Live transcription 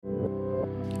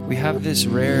We have this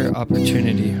rare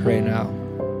opportunity right now.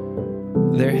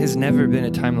 There has never been a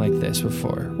time like this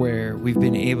before, where we've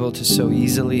been able to so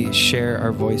easily share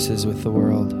our voices with the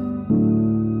world.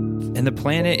 And the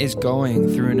planet is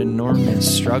going through an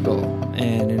enormous struggle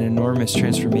and an enormous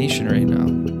transformation right now.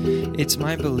 It's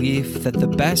my belief that the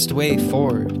best way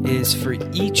forward is for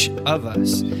each of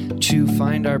us to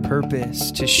find our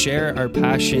purpose, to share our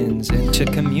passions, and to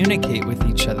communicate with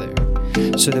each other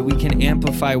so that we can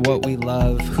amplify what we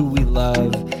love, who we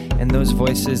love, and those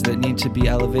voices that need to be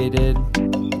elevated,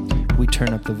 we turn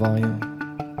up the volume.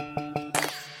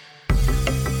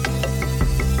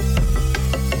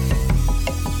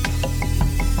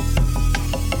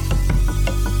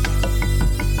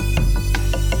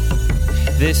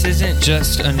 This isn't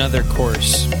just another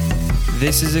course.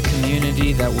 This is a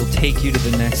community that will take you to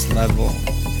the next level.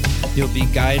 You'll be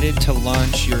guided to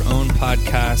launch your own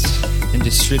podcast and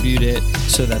distribute it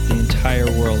so that the entire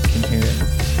world can hear it.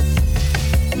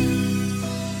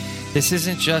 This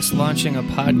isn't just launching a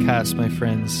podcast, my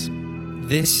friends.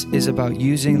 This is about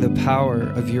using the power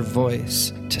of your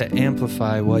voice to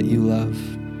amplify what you love.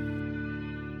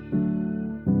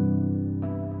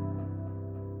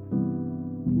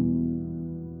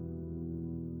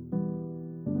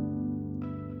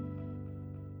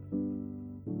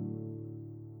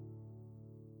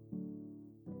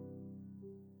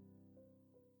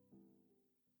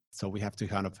 So we have to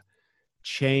kind of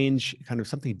change kind of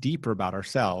something deeper about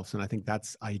ourselves. And I think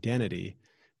that's identity,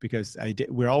 because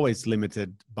we're always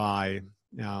limited by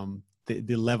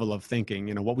the level of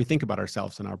thinking, what we think about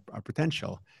ourselves and our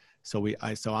potential. So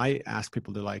I ask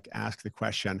people to ask the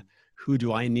question, who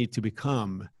do I need to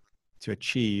become to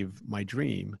achieve my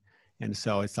dream? And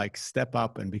so it's like, step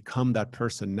up and become that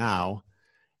person now,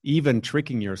 even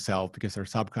tricking yourself, because our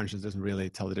subconscious doesn't really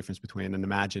tell the difference between an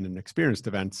imagined and experienced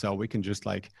event. So we can just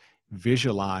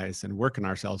visualize and work on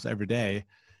ourselves every day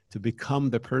to become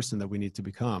the person that we need to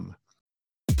become.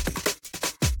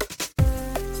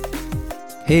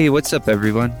 Hey, what's up,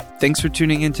 everyone? Thanks for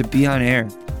tuning in to Be On Air.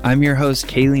 I'm your host,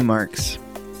 Kaylee Marks.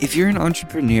 If you're an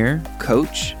entrepreneur,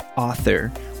 coach,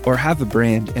 author, or have a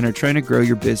brand and are trying to grow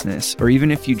your business, or even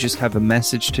if you just have a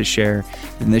message to share,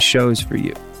 then this show is for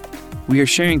you. We are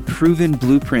sharing proven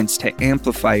blueprints to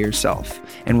amplify yourself,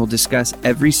 and we'll discuss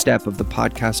every step of the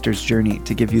podcaster's journey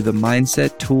to give you the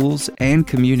mindset, tools, and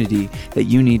community that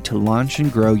you need to launch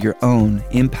and grow your own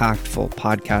impactful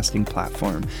podcasting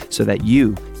platform so that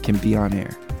you can be on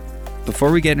air.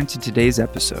 Before we get into today's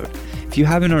episode, if you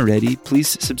haven't already, please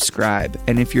subscribe.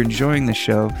 And if you're enjoying the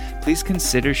show, please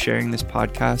consider sharing this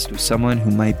podcast with someone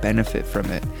who might benefit from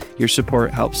it. Your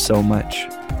support helps so much.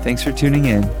 Thanks for tuning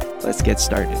in. Let's get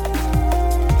started.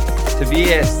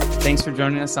 Tobias, thanks for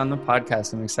joining us on the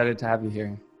podcast. I'm excited to have you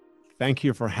here. Thank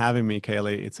you for having me,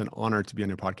 Kaylee. It's an honor to be on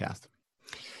your podcast.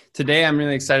 Today, I'm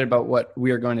really excited about what we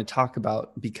are going to talk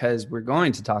about, because we're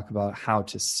going to talk about how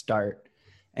to start.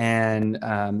 And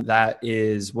that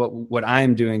is what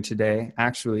I'm doing today,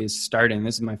 actually, is starting.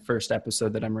 This is my first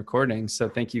episode that I'm recording. So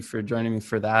thank you for joining me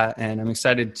for that. And I'm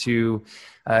excited to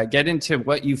get into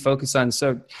what you focus on.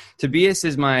 So Tobias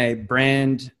is my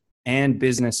brand and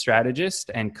business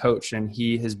strategist and coach, and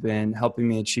he has been helping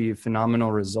me achieve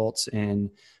phenomenal results in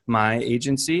my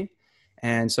agency.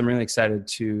 And so I'm really excited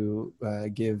to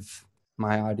give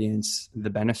my audience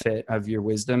the benefit of your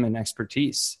wisdom and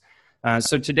expertise.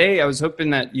 So today I was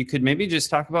hoping that you could maybe just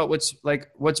talk about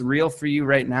what's real for you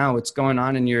right now, what's going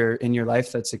on in your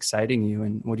life that's exciting you,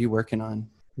 and what are you working on?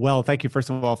 Well, thank you,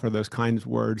 first of all, for those kind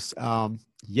words.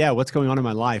 What's going on in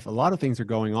my life? A lot of things are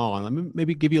going on. Let me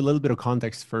maybe give you a little bit of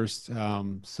context first,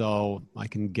 so I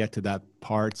can get to that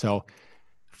part. So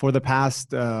for the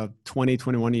past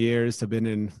 21 years, I've been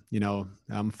in,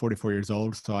 I'm 44 years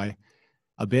old. So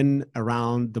I've been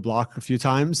around the block a few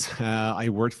times. I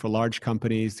worked for large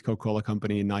companies, the Coca-Cola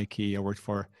company, Nike. I worked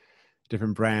for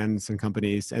different brands and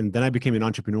companies. And then I became an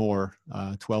entrepreneur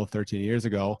 12, 13 years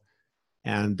ago.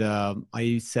 And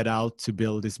I set out to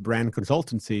build this brand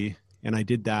consultancy, and I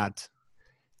did that,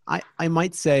 I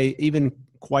might say, even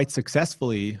quite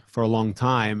successfully for a long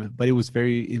time, but it was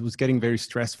getting very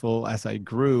stressful as I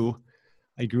grew.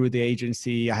 I grew the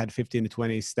agency. I had 15 to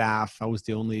 20 staff. I was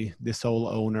the sole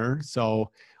owner. So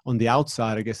on the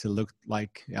outside, I guess it looked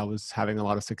like I was having a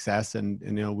lot of success, and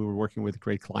we were working with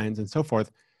great clients and so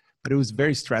forth, but it was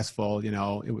very stressful.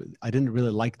 I didn't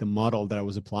really like the model that I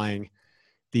was applying.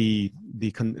 The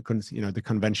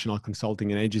conventional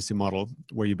consulting and agency model,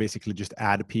 where you basically just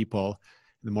add people.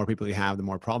 The more people you have, the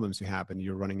more problems you have, and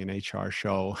you're running an HR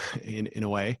show in a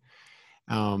way.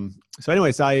 So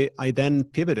anyways, I then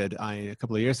pivoted. A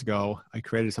couple of years ago, I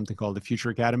created something called the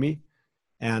Future Academy,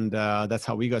 And that's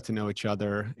how we got to know each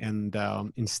other. And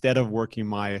instead of working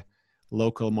my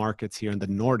local markets here in the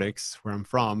Nordics, where I'm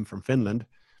from Finland,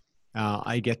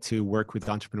 I get to work with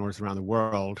entrepreneurs around the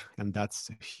world. And that's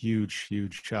a huge,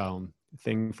 huge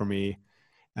thing for me.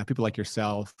 People like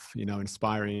yourself,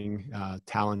 inspiring,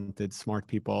 talented, smart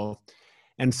people.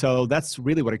 And so that's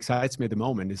really what excites me at the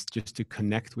moment, is just to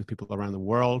connect with people around the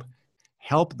world,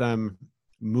 help them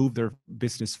move their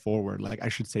business forward. Like, I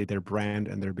should say, their brand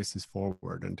and their business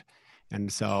forward.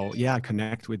 And so, yeah,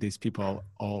 connect with these people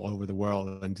all over the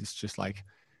world. And it's just like,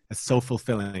 it's so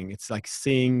fulfilling. It's like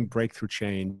seeing breakthrough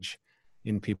change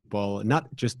in people,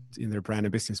 not just in their brand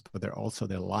and business, but they're also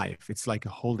their life. It's like a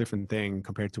whole different thing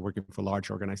compared to working for large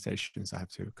organizations, I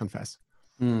have to confess.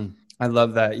 I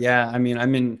love that. Yeah. I mean,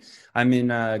 I'm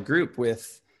in a group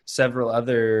with several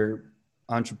other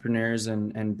entrepreneurs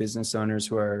and business owners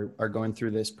who are going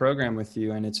through this program with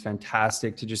you. And it's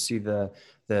fantastic to just see the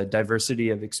diversity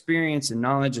of experience and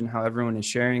knowledge and how everyone is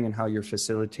sharing and how you're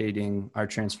facilitating our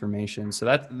transformation. So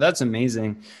that's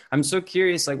amazing. I'm so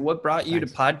curious, like, what brought you to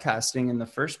podcasting in the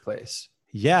first place?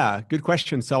 Yeah, good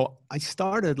question. So I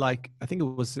started, I think it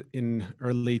was in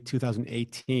early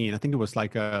 2018. I think it was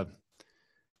like a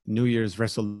New Year's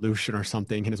resolution or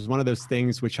something. And it was one of those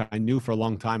things which I knew for a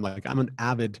long time. Like, I'm an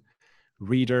avid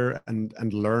reader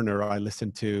and learner. I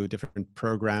listen to different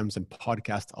programs and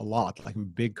podcasts a lot. Like, I'm a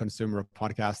big consumer of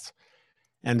podcasts.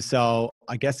 And so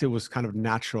I guess it was kind of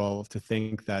natural to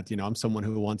think that, I'm someone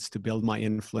who wants to build my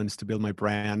influence, to build my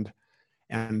brand,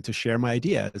 and to share my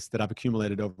ideas that I've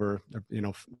accumulated over,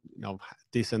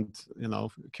 decent,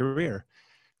 career.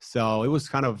 So it was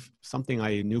kind of something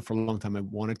I knew for a long time I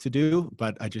wanted to do,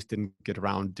 but I just didn't get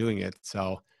around doing it.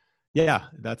 So yeah,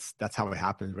 that's how it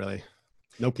happened, really.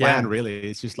 No plan, really.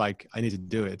 It's just like, I need to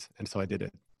do it. And so I did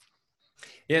it.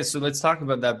 Yeah. So let's talk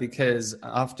about that, because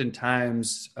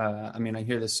oftentimes, I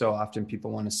hear this so often, people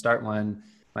want to start one,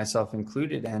 myself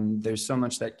included, and there's so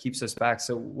much that keeps us back.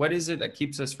 So what is it that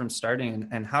keeps us from starting,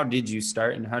 and how did you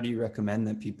start, and how do you recommend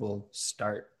that people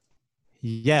start?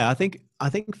 Yeah, I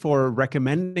think for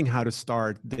recommending how to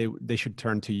start, they should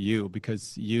turn to you,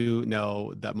 because you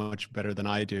know that much better than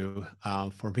I do.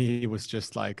 For me, it was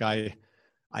just like,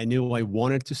 I knew I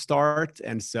wanted to start,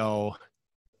 and so I'm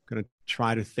gonna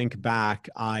try to think back.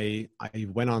 I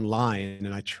went online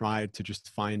and I tried to just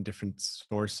find different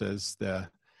sources.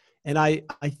 And I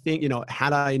think,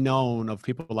 had I known of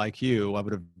people like you, I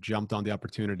would have jumped on the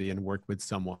opportunity and worked with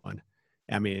someone.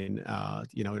 I mean,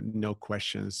 no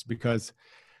questions, because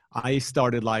I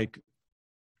started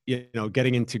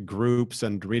getting into groups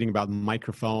and reading about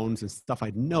microphones and stuff I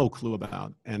had no clue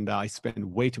about. And I spent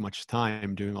way too much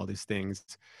time doing all these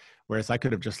things, whereas I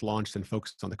could have just launched and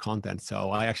focused on the content. So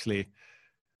I actually,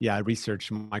 I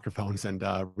researched microphones and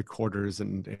recorders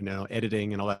and,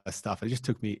 editing and all that stuff. It just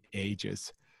took me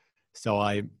ages. So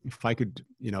if I could,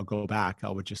 go back, I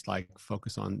would just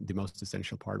focus on the most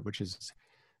essential part, which is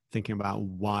thinking about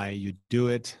why you do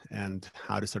it and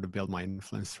how to sort of build my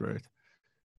influence through it.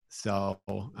 So,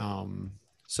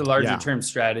 larger term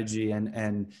strategy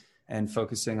and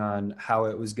focusing on how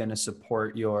it was going to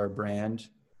support your brand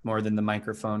more than the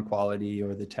microphone quality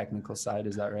or the technical side.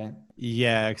 Is that right?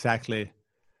 Yeah, exactly.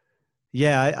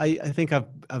 Yeah, I think I've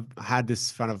had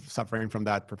this kind of suffering from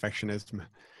that perfectionism,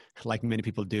 like many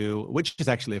people do, which is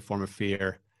actually a form of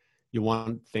fear. You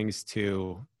want things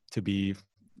to be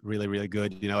really, really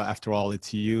good. After all,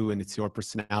 it's you and it's your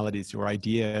personality, it's your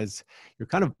ideas. You're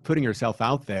kind of putting yourself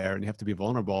out there, and you have to be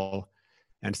vulnerable.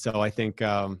 And so I think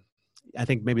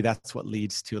maybe that's what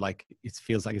leads to it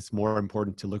feels like it's more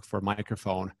important to look for a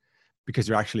microphone, because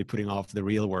you're actually putting off the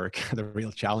real work, the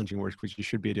real challenging work, which you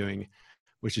should be doing,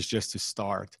 which is just to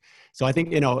start. So I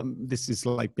think, this is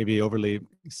maybe overly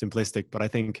simplistic, but I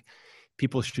think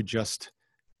people should just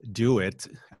do it,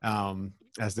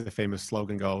 as the famous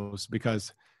slogan goes,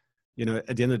 because,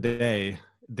 at the end of the day,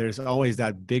 there's always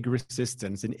that big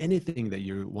resistance in anything that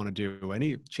you want to do,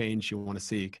 any change you want to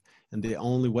seek. And the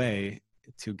only way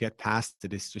to get past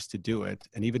it is just to do it.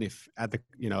 And even if at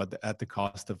the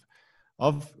cost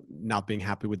of not being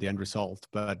happy with the end result,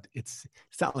 but it's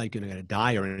not like you're going to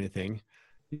die or anything.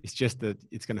 It's just that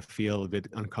it's going to feel a bit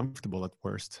uncomfortable at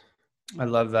worst. I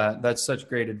love that. That's such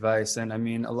great advice. And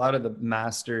a lot of the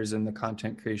masters in the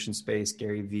content creation space,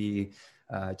 Gary Vee,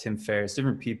 Tim Ferriss,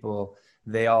 different people,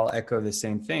 they all echo the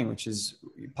same thing, which is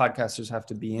podcasters have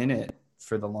to be in it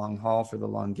for the long haul, for the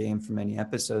long game, for many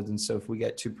episodes. And so if we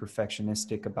get too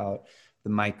perfectionistic about the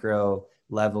micro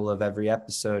level of every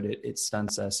episode, it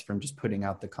stunts us from just putting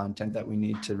out the content that we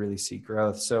need to really see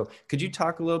growth. So could you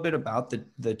talk a little bit about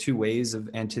the two ways of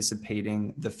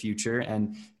anticipating the future?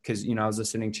 And because, I was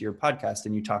listening to your podcast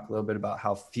and you talk a little bit about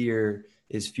how fear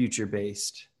is future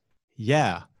based.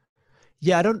 Yeah.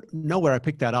 Yeah, I don't know where I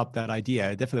picked that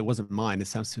idea. It definitely wasn't mine. It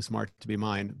sounds too smart to be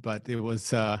mine, but it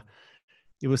was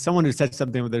someone who said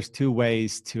something where there's two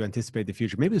ways to anticipate the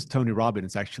future. Maybe it was Tony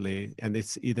Robbins actually, and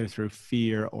it's either through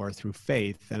fear or through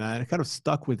faith. And it kind of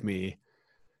stuck with me,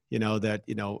 that,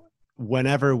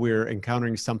 whenever we're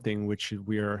encountering something which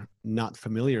we're not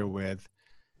familiar with,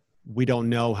 we don't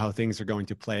know how things are going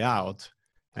to play out.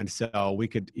 And so we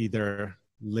could either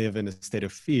live in a state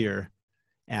of fear,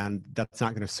 and that's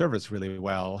not going to serve us really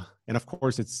well. And of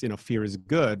course, it's, fear is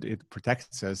good. It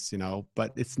protects us,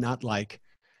 but it's not like,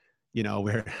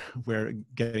 we're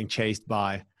getting chased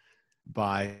by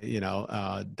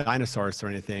dinosaurs or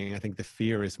anything. I think the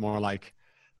fear is more like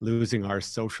losing our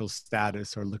social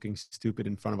status or looking stupid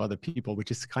in front of other people, which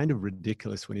is kind of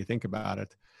ridiculous when you think about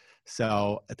it.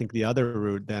 So I think the other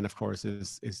route then, of course,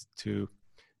 is to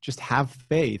just have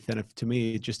faith. And to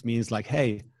me, it just means like,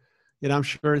 hey, I'm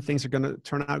sure things are going to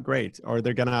turn out great, or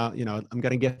they're going to, I'm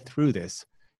going to get through this.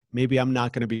 Maybe I'm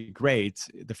not going to be great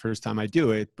the first time I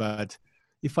do it, but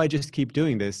if I just keep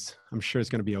doing this, I'm sure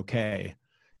it's going to be okay.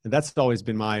 And that's always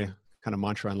been my kind of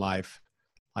mantra in life.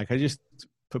 Like I just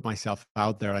put myself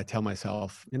out there. I tell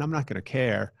myself, I'm not going to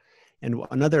care. And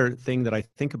another thing that I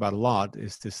think about a lot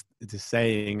is this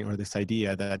saying or this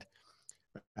idea that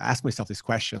I ask myself this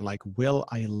question, like, will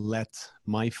I let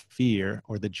my fear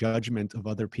or the judgment of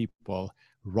other people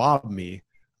rob me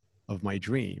of my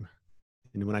dream?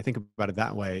 And when I think about it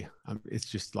that way, it's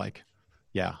just like,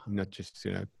 yeah, I'm not just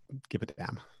going to give a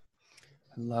damn.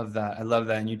 I love that.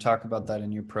 And you talk about that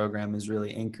in your program, is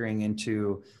really anchoring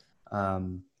into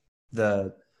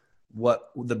the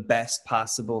best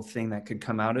possible thing that could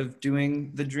come out of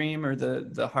doing the dream or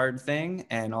the hard thing,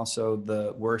 and also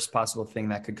the worst possible thing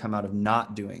that could come out of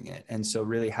not doing it. And so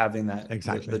really having that,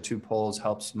 exactly, the two poles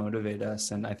helps motivate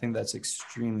us. And I think that's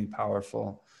extremely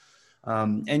powerful.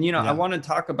 And, yeah. I want to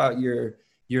talk about your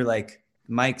like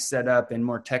mic setup and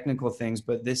more technical things,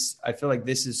 but I feel like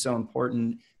this is so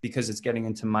important because it's getting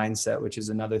into mindset, which is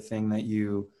another thing that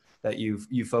you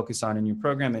focus on in your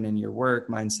program and in your work,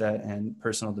 mindset and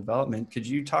personal development. Could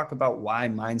you talk about why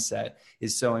mindset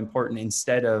is so important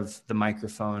instead of the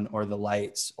microphone or the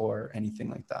lights or anything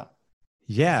like that?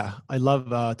 Yeah, I love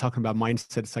talking about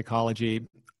mindset psychology.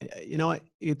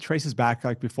 It traces back,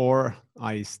 like before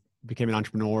I became an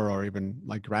entrepreneur or even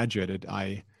like graduated,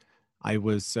 I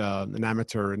was an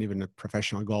amateur and even a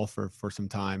professional golfer for some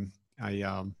time.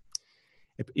 I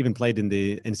even played in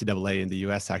the NCAA in the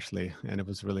US actually, and it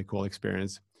was a really cool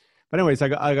experience. But anyways,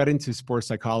 I got into sports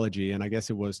psychology, and I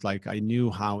guess it was like I knew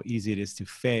how easy it is to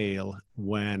fail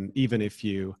when, even if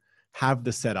you have the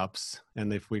setups,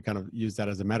 and if we kind of use that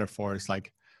as a metaphor, it's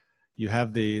like you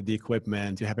have the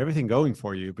equipment, you have everything going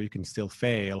for you, but you can still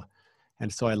fail.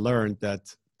 And so I learned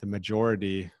that the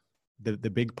majority, the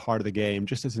big part of the game,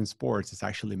 just as in sports, is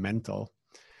actually mental.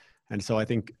 And so I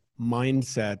think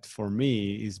mindset for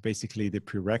me is basically the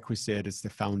prerequisite. It's the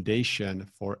foundation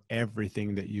for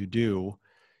everything that you do.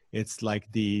 It's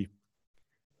like the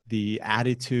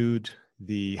attitude,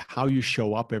 how you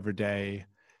show up every day,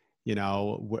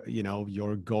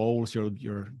 your goals,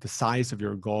 the size of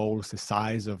your goals, the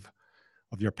size of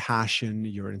your passion,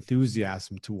 your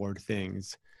enthusiasm toward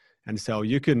things. And so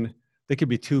there could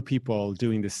be two people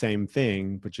doing the same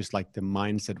thing, but just like the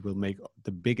mindset will make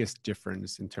the biggest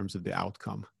difference in terms of the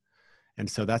outcome. And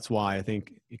so that's why I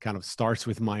think it kind of starts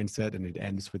with mindset and it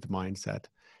ends with mindset.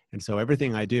 And so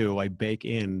everything I do, I bake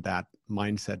in that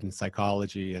mindset and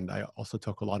psychology. And I also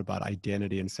talk a lot about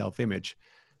identity and self-image,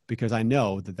 because I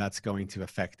know that that's going to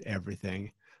affect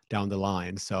everything down the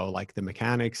line. So like the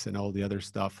mechanics and all the other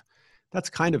stuff, that's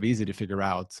kind of easy to figure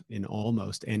out in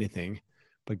almost anything.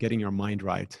 But getting your mind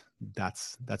right,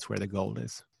 that's where the gold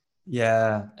is.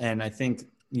 Yeah. And I think,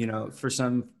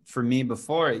 for me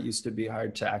before, it used to be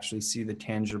hard to actually see the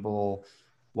tangible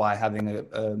why having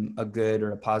a good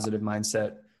or a positive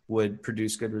mindset would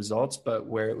produce good results. But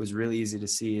where it was really easy to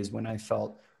see is when I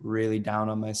felt really down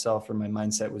on myself or my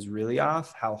mindset was really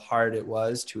off, how hard it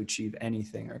was to achieve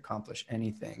anything or accomplish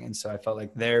anything. And so I felt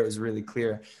like there it was really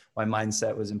clear why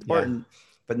mindset was important. Yeah.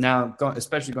 But now,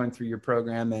 especially going through your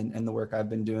program and the work I've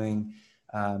been doing,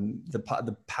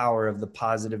 the power of the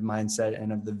positive mindset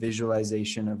and of the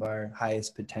visualization of our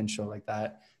highest potential, like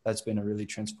that's been a really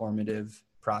transformative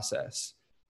process.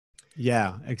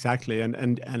 Yeah, exactly.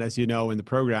 And as you know, in the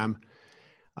program,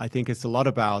 I think it's a lot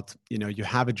about, you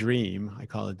have a dream. I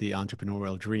call it the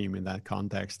entrepreneurial dream in that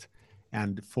context.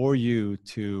 And for you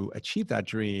to achieve that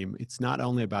dream, it's not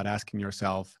only about asking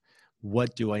yourself,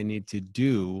 what do I need to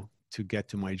do to get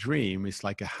to my dream? It's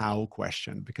like a how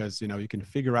question, because, you can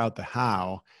figure out the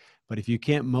how, but if you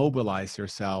can't mobilize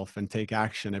yourself and take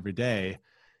action every day,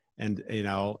 and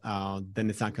then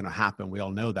it's not going to happen. We all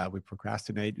know that. We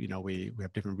procrastinate. We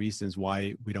have different reasons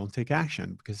why we don't take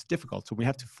action, because it's difficult. So we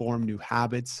have to form new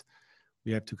habits.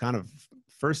 We have to kind of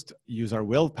first use our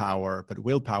willpower, but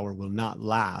willpower will not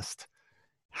last.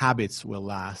 Habits will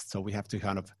last. So we have to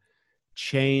kind of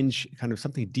change kind of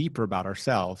something deeper about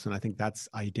ourselves. And I think that's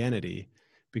identity,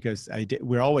 because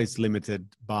we're always limited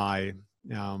by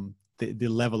the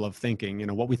level of thinking,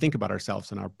 what we think about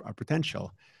ourselves and our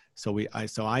potential. So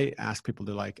I ask people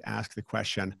to ask the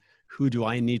question, who do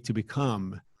I need to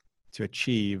become to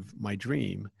achieve my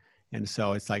dream? And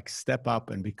so it's like, step up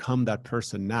and become that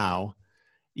person now,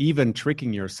 even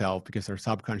tricking yourself, because our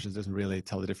subconscious doesn't really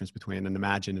tell the difference between an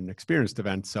imagined and experienced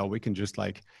event. So we can just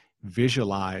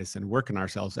visualize and work on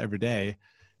ourselves every day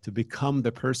to become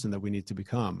the person that we need to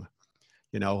become.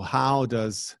 How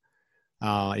does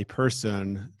a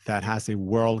person that has a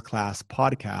world-class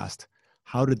podcast,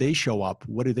 how do they show up?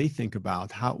 What do they think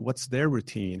about? What's their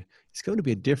routine? It's going to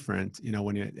be different,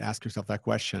 when you ask yourself that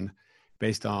question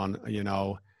based on,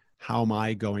 how am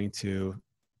I going to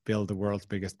build the world's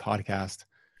biggest podcast?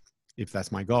 If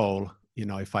that's my goal,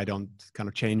 if I don't kind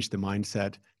of change the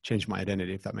mindset, change my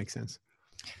identity, if that makes sense.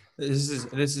 This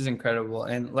is incredible.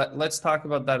 And let's talk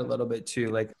about that a little bit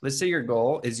too. Let's say your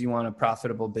goal is you want a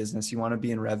profitable business, you want to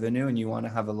be in revenue, and you want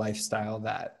to have a lifestyle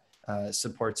that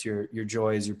supports your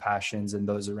joys, your passions, and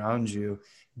those around you.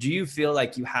 Do you feel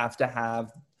like you have to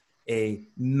have a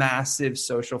massive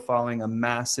social following, a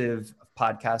massive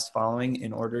podcast following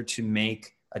in order to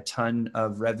make a ton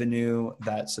of revenue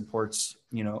that supports,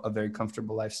 a very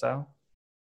comfortable lifestyle?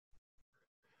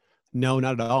 No,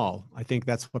 not at all. I think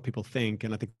that's what people think.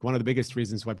 And I think one of the biggest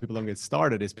reasons why people don't get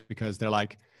started is because they're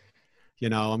like,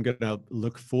 I'm going to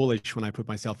look foolish when I put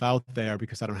myself out there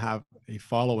because I don't have a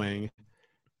following.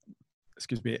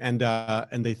 Excuse me. And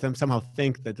they somehow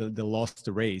think that they lost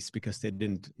the race because they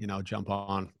didn't, jump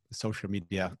on the social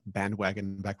media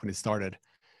bandwagon back when it started.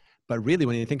 But really,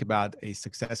 when you think about a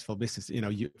successful business,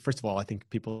 first of all, I think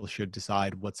people should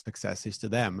decide what success is to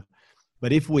them.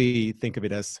 But if we think of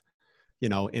it as,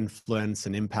 influence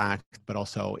and impact, but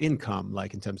also income,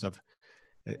 like in terms of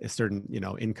a certain,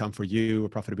 income for you or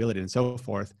profitability and so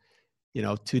forth,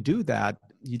 to do that,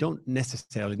 you don't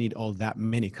necessarily need all that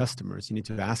many customers. You need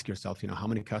to ask yourself, how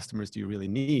many customers do you really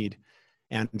need?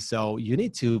 And so you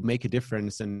need to make a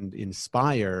difference and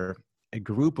inspire a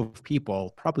group of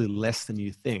people, probably less than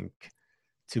you think,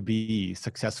 to be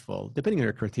successful, depending on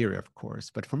your criteria, of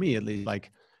course. But for me, at least,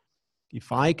 if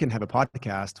I can have a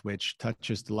podcast which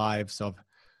touches the lives of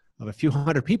a few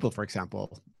hundred people, for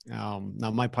example, now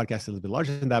my podcast is a little bit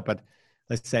larger than that, but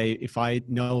let's say if I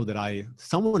know that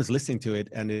someone is listening to it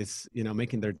and is,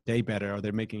 making their day better, or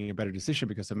they're making a better decision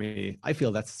because of me, I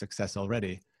feel that's a success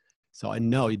already. So I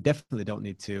know you definitely don't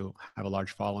need to have a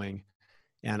large following.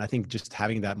 And I think just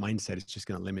having that mindset is just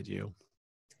going to limit you.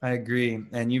 I agree.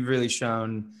 And you've really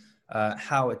shown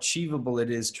how achievable it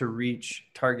is to reach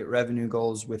target revenue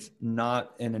goals with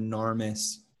not an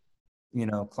enormous,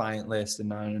 client list and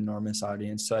not an enormous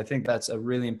audience. So I think that's a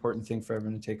really important thing for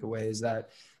everyone to take away, is that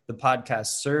the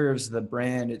podcast serves the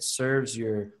brand. It serves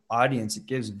your audience. It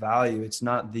gives value. It's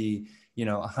not the,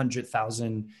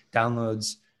 100,000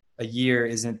 downloads a year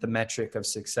isn't the metric of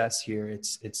success here.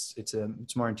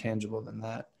 It's more intangible than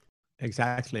that.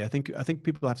 Exactly. I think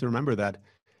people have to remember that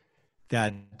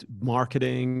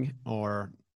marketing,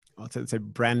 or let's say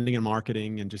branding and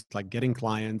marketing, and just getting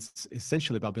clients,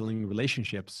 essentially about building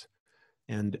relationships.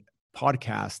 And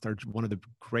podcasts are one of the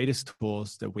greatest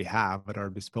tools that we have at our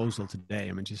disposal today.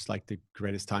 I mean, just the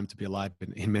greatest time to be alive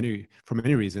for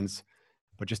many reasons,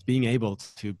 but just being able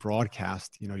to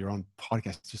broadcast, your own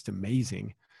podcast is just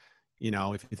amazing.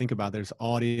 If you think about it, there's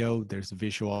audio, there's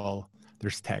visual,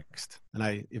 there's text.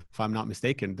 And if I'm not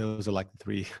mistaken, those are the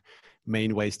three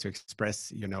main ways to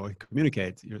express, and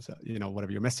communicate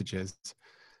whatever your message is.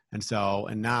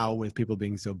 And now with people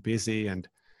being so busy and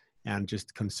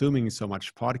just consuming so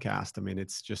much podcast, I mean,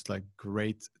 it's just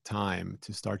great time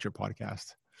to start your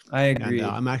podcast. I agree. And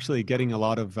I'm actually getting a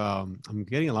lot of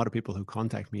people who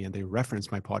contact me and they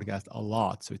reference my podcast a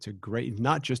lot. So it's a great,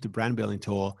 not just a brand building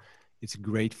tool, it's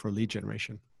great for lead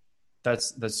generation.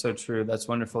 That's so true. That's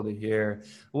wonderful to hear.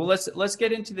 Well, let's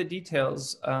get into the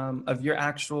details of your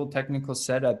actual technical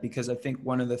setup, because I think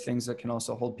one of the things that can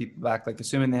also hold people back,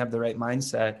 assuming they have the right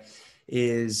mindset,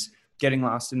 is getting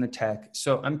lost in the tech.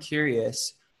 So I'm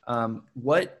curious,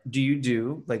 what do you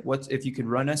do? Like, what's, if you could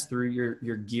run us through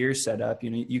your gear setup, you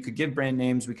know, you could give brand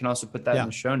names. We can also put that in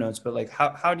the show notes, but like,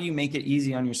 how do you make it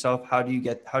easy on yourself? How do you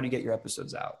get your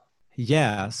episodes out?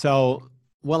 Yeah. So,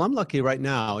 well, I'm lucky right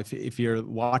now. If you're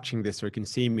watching this or you can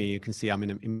see me, you can see I'm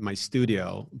in my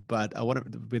studio. But I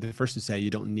want to be the first to say you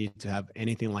don't need to have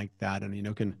anything like that. And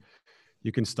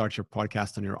you can start your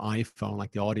podcast on your iPhone.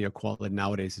 Like the audio quality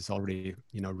nowadays is already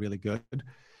really good.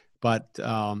 But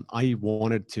I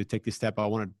wanted to take this step.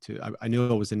 I knew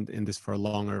I was in this for a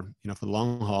longer, for the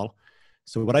long haul.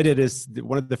 So what I did is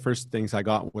one of the first things I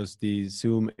got was the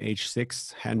Zoom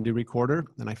H6 handy recorder,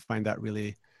 and I find that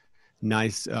really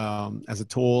nice as a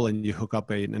tool, and you hook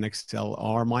up an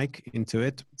XLR mic into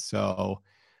it. So,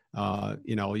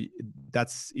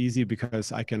 that's easy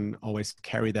because I can always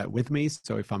carry that with me.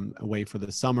 So if I'm away for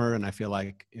the summer and I feel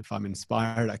like if I'm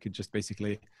inspired, I could just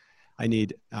I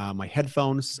need my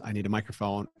headphones, I need a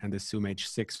microphone, and the Zoom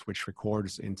H6, which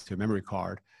records into a memory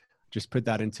card. Just put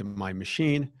that into my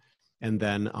machine, and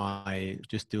then I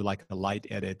just do like a light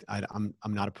edit. I'm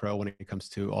not a pro when it comes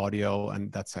to audio,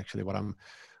 and that's actually what I'm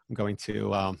going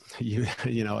to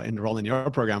enroll in your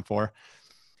program for.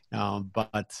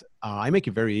 But I make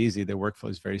it very easy. The workflow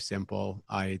is very simple.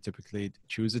 I typically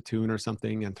choose a tune or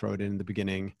something and throw it in the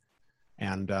beginning,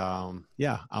 and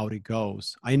out it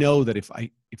goes. I know that if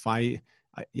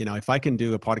I can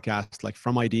do a podcast like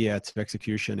from idea to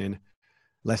execution in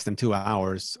less than 2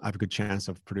 hours, I have a good chance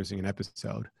of producing an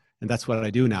episode. And that's what I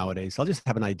do nowadays. I'll just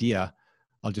have an idea,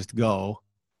 I'll just go,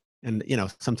 and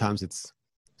sometimes it's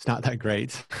not that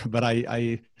great, but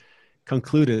I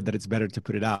concluded that it's better to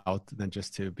put it out than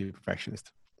just to be a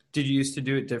perfectionist. Did you used to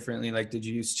do it differently? Like, did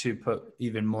you used to put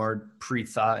even more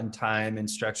pre-thought and time and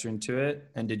structure into it?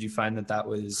 And did you find that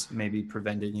was maybe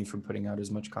preventing you from putting out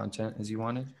as much content as you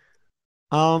wanted?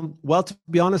 Well, to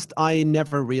be honest, I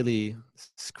never really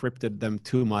scripted them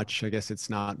too much. I guess it's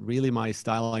not really my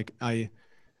style. Like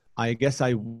I guess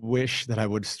I wish that I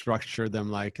would structure them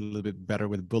like a little bit better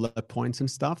with bullet points and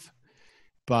stuff.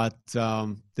 But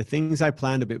the things I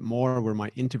planned a bit more were my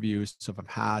interviews. So I've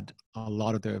had a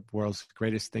lot of the world's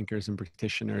greatest thinkers and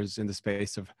practitioners in the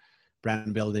space of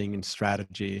brand building and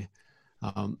strategy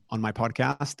on my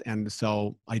podcast. And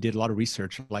so I did a lot of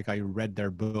research. Like I read their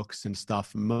books and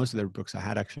stuff. Most of their books I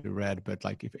had actually read, but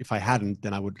like if I hadn't,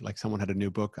 then I would, like someone had a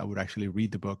new book, I would actually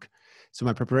read the book. So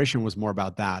my preparation was more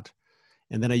about that.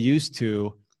 And then I used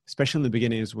to, especially in the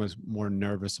beginnings, was more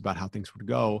nervous about how things would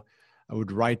go. I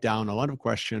would write down a lot of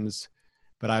questions,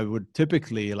 but I would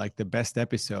typically, like the best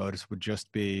episodes would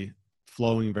just be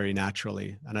flowing very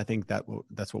naturally. And I think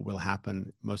that's what will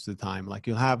happen most of the time. Like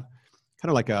you'll have kind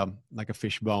of like a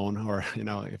fish bone, or,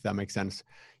 if that makes sense,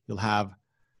 you'll have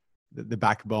the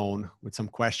backbone with some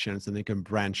questions, and they can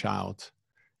branch out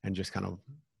and just kind of,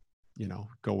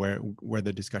 go where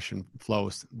the discussion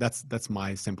flows. That's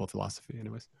my simple philosophy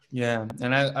anyways. Yeah.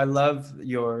 And I love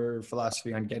your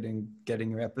philosophy on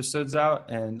getting your episodes out.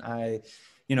 And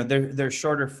they're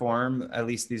shorter form, at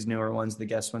least these newer ones. The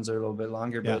guest ones are a little bit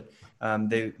longer, but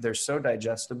they're so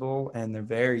digestible and they're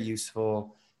very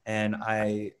useful. And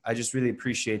I just really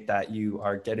appreciate that you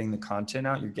are getting the content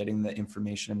out, you're getting the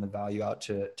information and the value out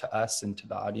to us and to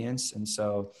the audience. And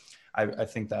so I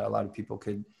think that a lot of people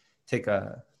could take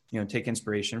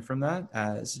inspiration from that,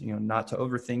 as, not to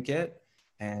overthink it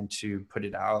and to put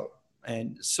it out.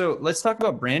 And so let's talk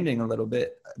about branding a little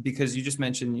bit, because you just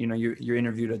mentioned, you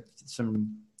interviewed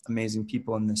some amazing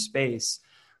people in this space.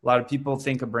 A lot of people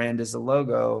think a brand is a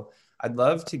logo. I'd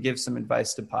love to give some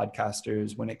advice to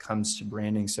podcasters when it comes to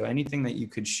branding. So anything that you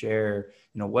could share,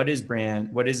 what is a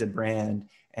brand,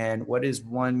 and what is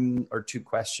one or two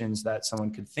questions that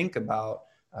someone could think about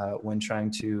when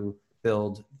trying to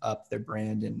build up their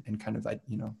brand and kind of,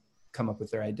 come up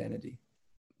with their identity?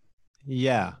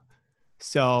 Yeah.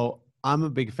 So I'm a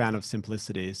big fan of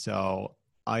simplicity. So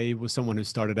I was someone who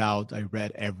started out, I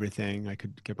read everything I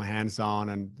could get my hands on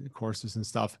and courses and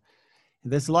stuff.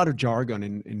 And there's a lot of jargon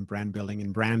in brand building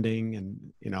and branding,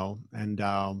 and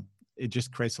it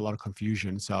just creates a lot of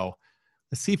confusion. So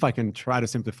let's see if I can try to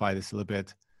simplify this a little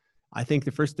bit. I think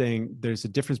the first thing, there's a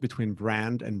difference between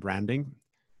brand and branding.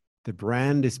 The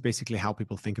brand is basically how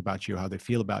people think about you, how they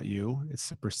feel about you.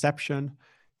 It's a perception.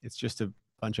 It's just a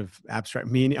bunch of abstract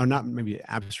meaning, or not maybe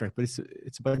abstract, but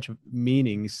it's a bunch of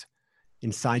meanings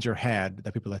inside your head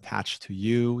that people attach to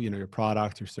you, your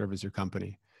product, your service, your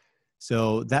company.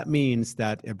 So that means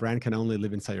that a brand can only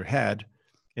live inside your head.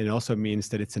 And it also means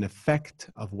that it's an effect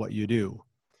of what you do.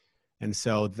 And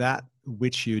so that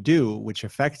which you do, which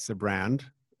affects the brand,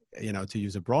 to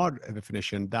use a broad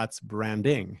definition, that's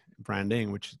branding,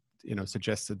 which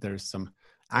suggests that there's some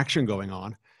action going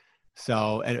on.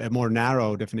 So a more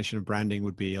narrow definition of branding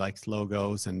would be like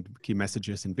logos and key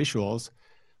messages and visuals,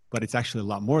 but it's actually a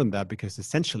lot more than that, because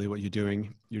essentially what you're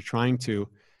doing, you're trying to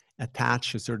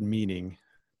attach a certain meaning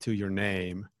to your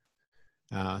name,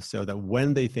 so that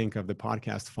when they think of the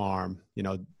podcast farm,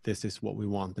 this is what we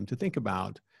want them to think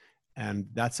about. And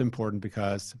that's important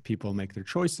because people make their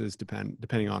choices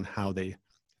depending on how they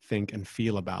think and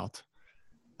feel about,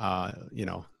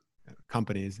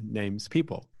 companies, names,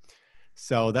 people.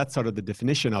 So that's sort of the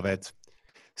definition of it.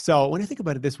 So when you think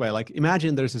about it this way, like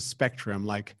imagine there's a spectrum.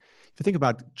 Like if you think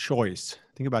about choice,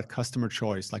 think about customer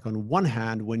choice. Like on one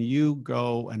hand, when you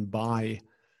go and buy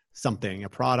something, a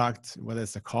product, whether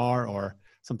it's a car or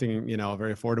something,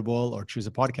 very affordable, or choose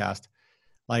a podcast,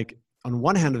 like on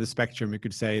one hand of the spectrum, you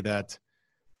could say that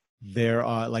there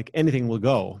are like anything will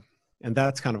go. And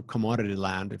that's kind of commodity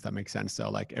land, if that makes sense. So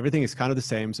like everything is kind of the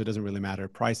same, so it doesn't really matter.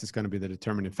 Price is going to be the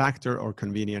determining factor, or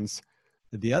convenience.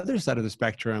 The other side of the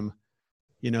spectrum,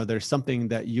 there's something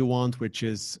that you want, which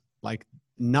is like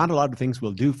not a lot of things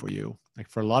will do for you. Like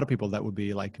for a lot of people, that would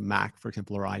be like Mac, for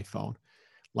example, or iPhone.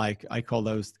 Like I call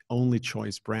those only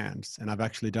choice brands. And I've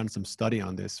actually done some study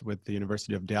on this with the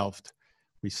University of Delft.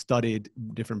 We studied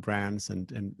different brands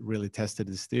and really tested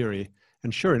this theory.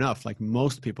 And sure enough, like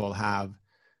most people have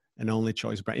an only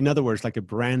choice brand. In other words, like a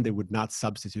brand they would not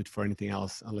substitute for anything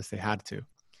else unless they had to.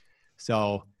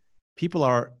 So people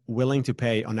are willing to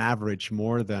pay on average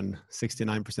more than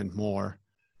 69% more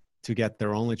to get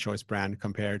their only choice brand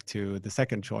compared to the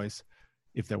second choice,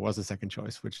 if there was a second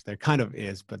choice, which there kind of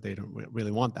is, but they don't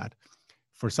really want that.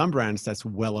 For some brands, that's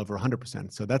well over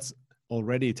 100%. So that's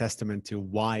already a testament to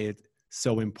why it's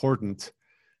so important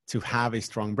to have a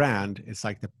strong brand. It's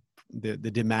like the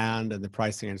demand and the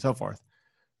pricing and so forth.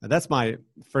 Now, that's my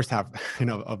first half,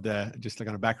 of the, just like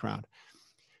on a background.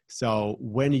 So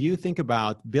when you think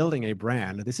about building a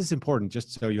brand, this is important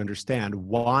just so you understand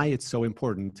why it's so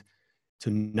important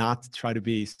to not try to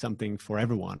be something for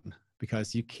everyone,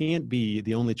 because you can't be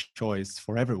the only choice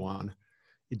for everyone.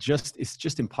 It's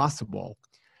just impossible.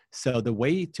 So the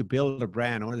way to build a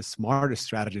brand, one of the smartest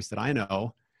strategies that I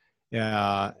know,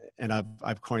 and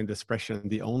I've coined the expression,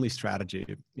 the only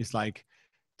strategy, is like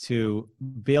to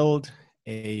build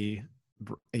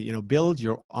build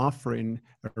your offering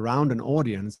around an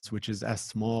audience which is as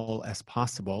small as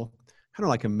possible, kind of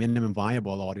like a minimum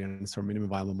viable audience or minimum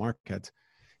viable market,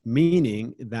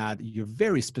 meaning that you're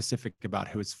very specific about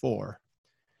who it's for.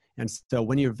 And so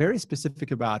when you're very specific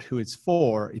about who it's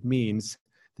for, it means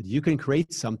that you can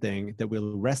create something that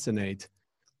will resonate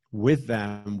with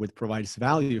them, which provides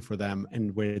value for them,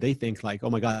 and where they think like,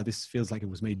 oh my God, this feels like it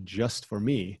was made just for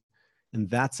me. And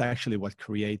that's actually what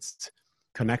creates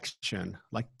connection,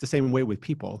 like the same way with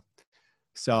people.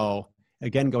 So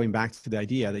again, going back to the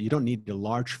idea that you don't need a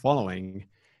large following,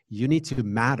 you need to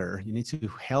matter. You need to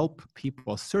help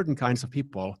people, certain kinds of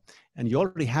people, and you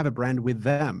already have a brand with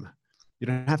them. You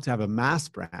don't have to have a mass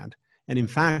brand. And in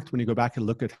fact, when you go back and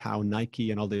look at how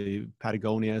Nike and all the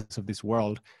Patagonias of this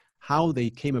world, how they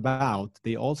came about,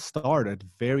 they all started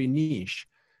very niche.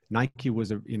 Nike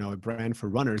was a brand for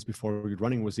runners before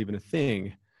running was even a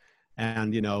thing.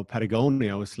 And,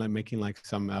 Patagonia was like making like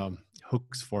some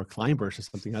hooks for climbers or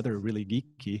something other really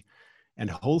geeky. And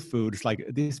Whole Foods, like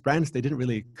these brands, they didn't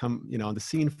really come, on the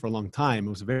scene for a long time. It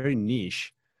was very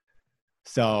niche.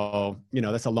 So,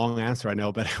 that's a long answer, I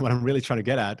know, but what I'm really trying to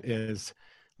get at is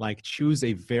like choose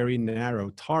a very narrow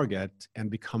target and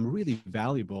become really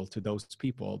valuable to those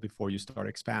people before you start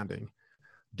expanding.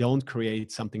 Don't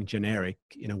create something generic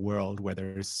in a world where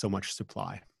there's so much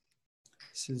supply.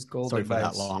 This is gold Sorry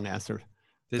advice. For that long answer.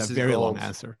 This is a very gold. Long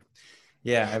answer.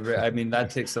 Yeah, I mean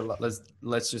that takes a lot.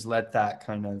 Let's just let that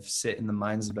kind of sit in the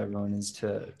minds of everyone, is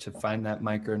to find that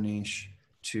micro niche,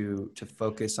 to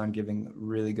focus on giving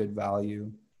really good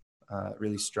value,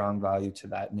 really strong value to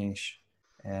that niche.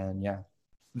 And yeah,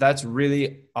 that's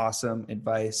really awesome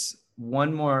advice.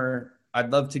 One more,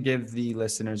 I'd love to give the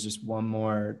listeners just one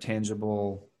more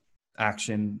tangible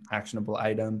actionable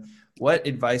item. What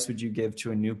advice would you give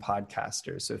to a new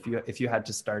podcaster? So if you had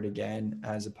to start again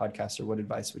as a podcaster, what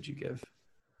advice would you give?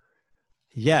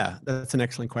 Yeah, that's an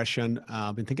excellent question.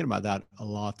 I've been thinking about that a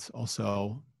lot.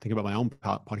 Also thinking about my own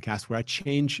podcast where I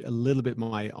change a little bit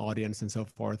my audience and so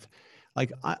forth.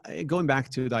 Like going back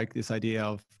to like this idea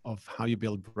of how you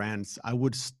build brands, I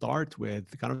would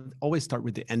always start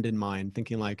with the end in mind,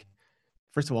 thinking like,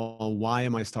 first of all, why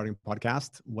am I starting a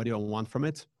podcast? What do I want from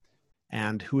it?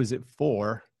 And who is it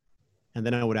for? And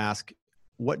then I would ask,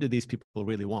 what do these people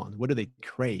really want? What do they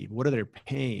crave? What are their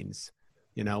pains?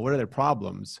 What are their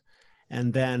problems?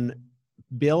 And then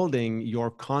building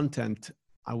your content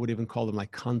I would even call them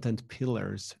like content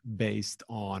pillars based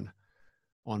on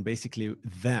basically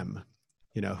them,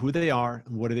 who they are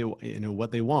and what do they,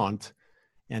 what they want.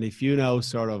 And if you know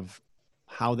sort of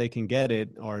how they can get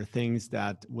it or things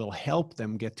that will help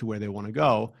them get to where they want to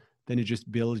go, then you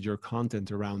just build your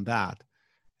content around that.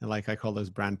 And like I call those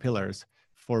brand pillars.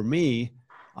 For me,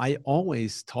 I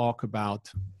always talk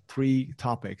about 3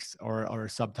 topics or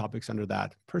subtopics under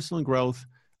that: personal growth,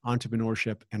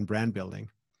 entrepreneurship, and brand building.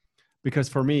 Because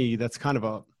for me, that's kind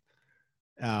of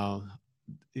a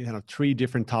 3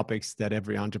 different topics that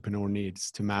every entrepreneur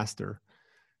needs to master.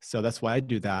 So that's why I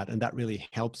do that, and that really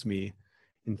helps me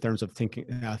in terms of thinking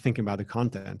about the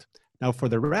content. Now, for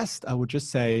the rest, I would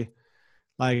just say,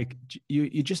 like,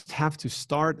 you just have to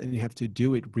start and you have to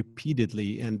do it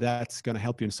repeatedly, and that's going to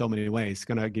help you in so many ways. It's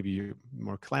going to give you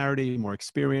more clarity, more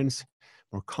experience,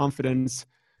 more confidence,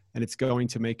 and it's going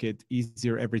to make it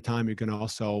easier every time. You're going to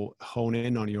also hone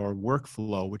in on your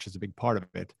workflow, which is a big part of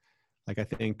it. Like, I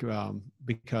think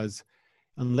because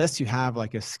unless you have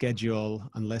like a schedule,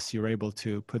 unless you're able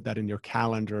to put that in your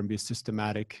calendar and be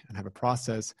systematic and have a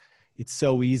process, it's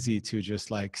so easy to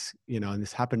just like, and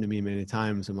this happened to me many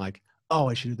times. I'm like, oh,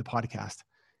 I should do the podcast.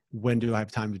 When do I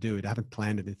have time to do it? I haven't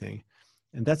planned anything.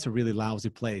 And that's a really lousy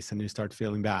place. And you start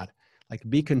feeling bad. Like,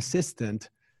 be consistent,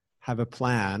 have a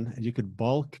plan, and you could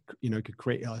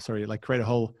create a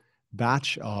whole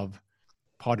batch of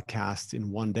podcasts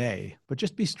in one day, but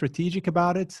just be strategic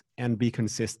about it and be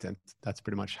consistent. That's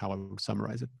pretty much how I would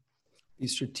summarize it. Be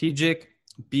strategic,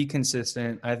 be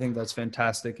consistent. I think that's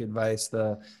fantastic advice.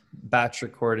 The batch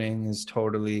recording is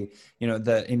totally,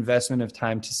 the investment of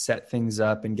time to set things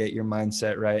up and get your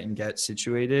mindset right and get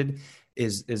situated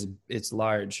it's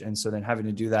large. And so then having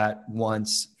to do that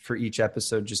once for each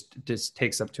episode just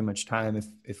takes up too much time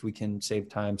if we can save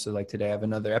time. So like today I have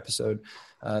another episode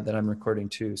that I'm recording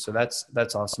too. So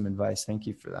that's awesome advice. Thank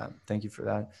you for that.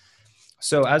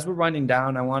 So as we're winding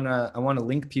down, I want to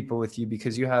link people with you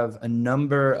because you have a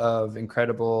number of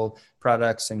incredible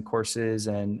products and courses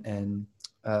and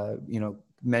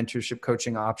mentorship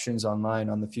coaching options online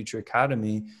on the Future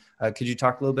Academy. Could you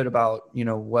talk a little bit about,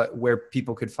 where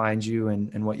people could find you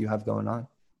and what you have going on?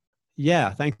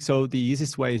 Yeah, thanks. So the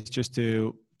easiest way is just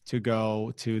to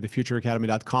go to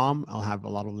thefutureacademy.com. I'll have a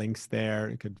lot of links there.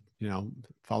 You could,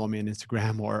 follow me on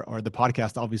Instagram or the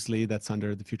podcast, obviously, that's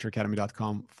under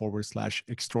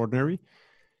thefutureacademy.com/extraordinary.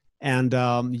 And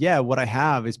what I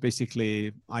have is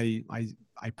basically, I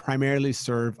primarily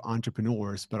serve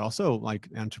entrepreneurs, but also like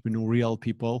entrepreneurial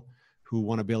people who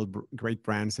want to build great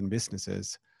brands and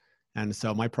businesses. And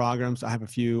so my programs, I have a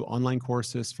few online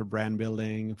courses for brand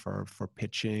building, for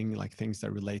pitching, like things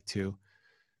that relate to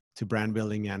brand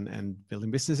building and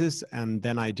building businesses. And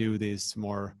then I do these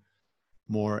more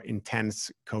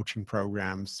intense coaching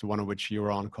programs, one of which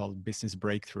you're on, called Business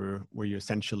Breakthrough, where you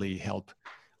essentially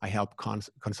I help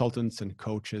consultants and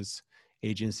coaches,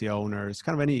 agency owners,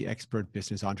 kind of any expert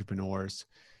business entrepreneurs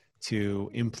to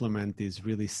implement these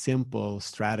really simple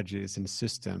strategies and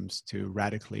systems to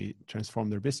radically transform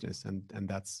their business. And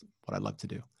that's what I love to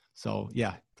do. So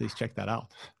yeah, please check that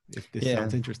out if this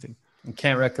sounds interesting. I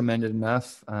can't recommend it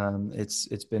enough.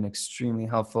 It's been extremely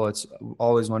helpful. It's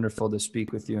always wonderful to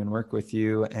speak with you and work with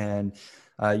you. And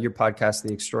your podcast,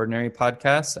 The Extraordinary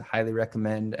Podcast, I highly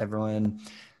recommend everyone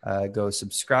go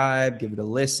subscribe, give it a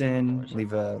listen,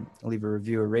 leave a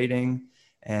review, a rating.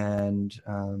 And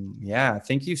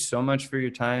thank you so much for your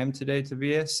time today,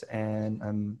 Tobias. And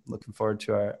I'm looking forward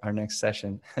to our next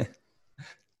session.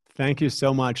 Thank you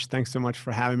so much. Thanks so much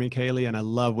for having me, Kaylee. And I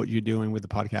love what you're doing with the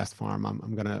Podcast Farm.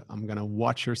 I'm gonna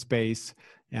watch your space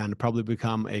and probably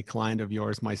become a client of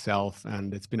yours myself.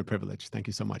 And it's been a privilege. Thank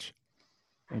you so much.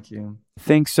 Thank you.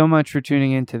 Thanks so much for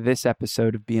tuning in to this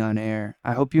episode of Be On Air.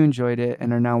 I hope you enjoyed it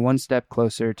and are now one step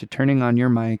closer to turning on your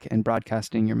mic and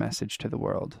broadcasting your message to the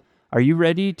world. Are you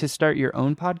ready to start your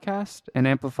own podcast and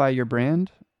amplify your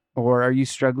brand? Or are you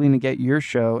struggling to get your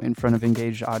show in front of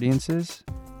engaged audiences?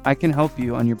 I can help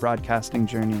you on your broadcasting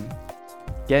journey.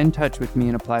 Get in touch with me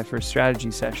and apply for a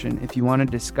strategy session if you want to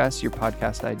discuss your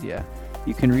podcast idea.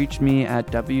 You can reach me at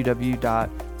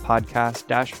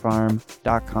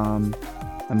www.podcast-farm.com.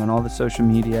 I'm on all the social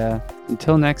media.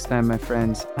 Until next time, my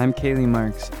friends, I'm Kaylee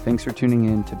Marks. Thanks for tuning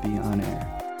in to Be On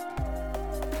Air.